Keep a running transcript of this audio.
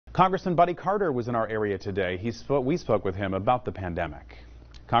Congressman Buddy Carter was in our area today. We spoke with him about the pandemic.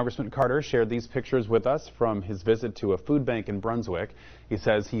 Congressman Carter shared these pictures with us from his visit to a food bank in Brunswick. He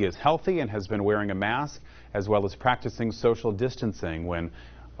says he is healthy and has been wearing a mask as well as practicing social distancing when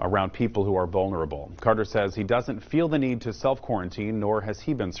around people who are vulnerable. Carter says he doesn't feel the need to self-quarantine, nor has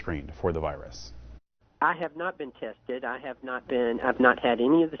he been screened for the virus. I have not been tested. I've not had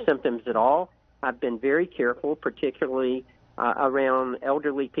any of the symptoms at all. I've been very careful, particularly around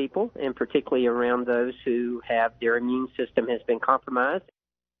elderly people and particularly around those who have their immune system has been compromised.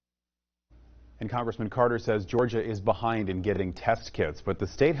 And Congressman Carter says Georgia is behind in getting test kits, but the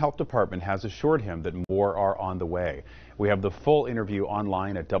state health department has assured him that more are on the way. We have the full interview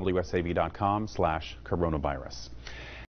online at WSAV.com/coronavirus.